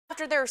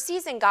After their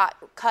season got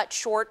cut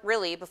short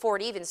really before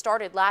it even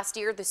started last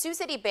year, the Sioux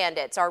City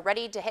Bandits are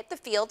ready to hit the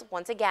field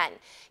once again.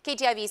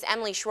 KTIV's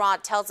Emily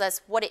Schrod tells us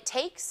what it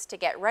takes to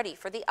get ready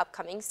for the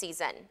upcoming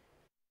season.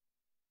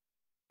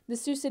 The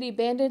Sioux City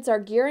Bandits are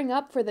gearing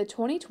up for the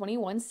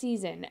 2021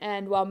 season,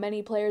 and while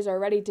many players are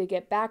ready to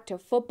get back to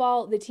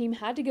football, the team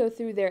had to go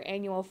through their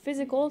annual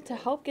physical to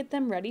help get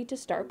them ready to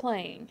start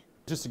playing.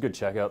 Just a good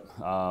checkup,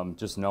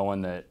 just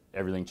knowing that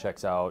everything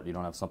checks out. You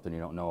don't have something you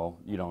don't know,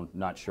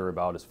 not sure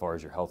about as far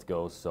as your health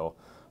goes. So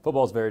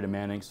football is very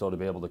demanding, so to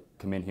be able to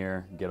come in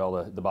here, get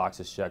all the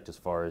boxes checked as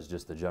far as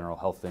just the general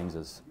health things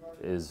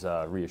is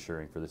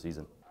reassuring for the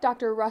season.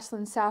 Dr.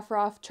 Ruslan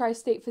Safroff,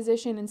 tri-state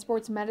physician in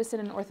sports medicine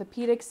and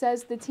orthopedics,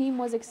 says the team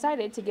was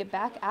excited to get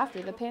back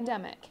after the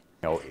pandemic.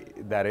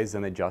 That is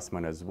an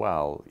adjustment as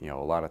well. A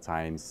lot of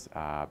times,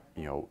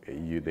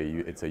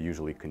 it's a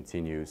usually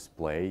continuous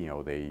play.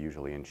 They're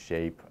usually in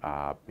shape.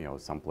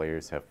 Some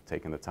players have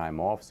taken the time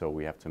off, so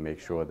we have to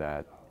make sure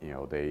that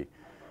they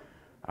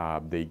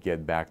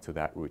get back to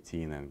that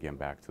routine and get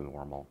back to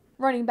normal.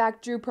 Running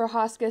back Drew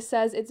Prohaska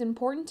says it's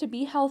important to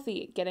be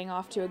healthy, getting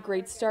off to a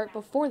great start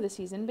before the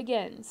season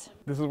begins.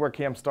 This is where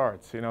camp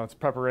starts. It's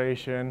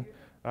preparation.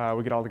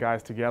 We get all the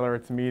guys together.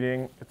 It's a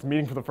meeting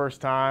for the first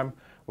time,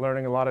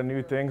 learning a lot of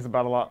new things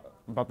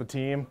about the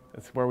team.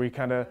 It's where we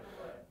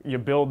you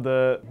build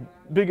the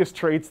biggest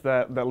traits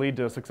that lead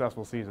to a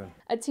successful season.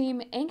 A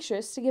team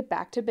anxious to get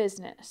back to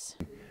business.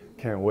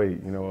 Can't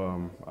wait.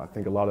 I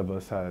think a lot of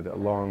us had a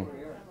long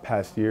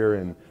past year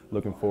and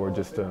looking forward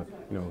just to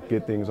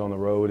get things on the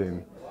road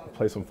and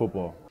play some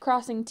football.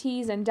 Crossing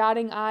T's and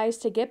dotting I's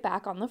to get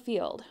back on the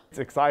field. It's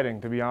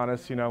exciting, to be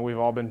honest. We've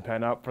all been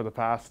pent up for the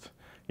past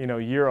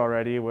year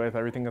already with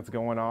everything that's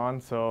going on.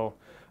 So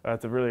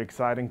it's a really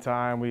exciting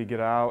time. We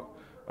get out,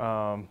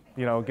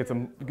 get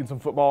some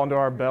football under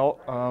our belt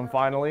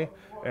finally,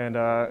 and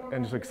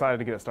just excited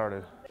to get it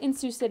started. In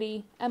Sioux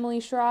City, Emily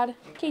Schrod,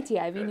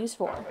 KTIV News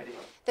 4.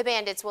 The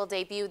Bandits will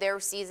debut their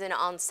season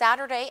on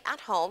Saturday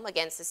at home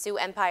against the Sioux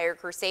Empire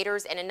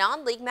Crusaders in a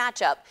non-league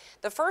matchup.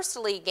 The first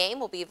league game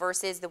will be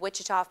versus the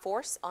Wichita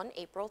Force on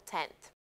April 10th.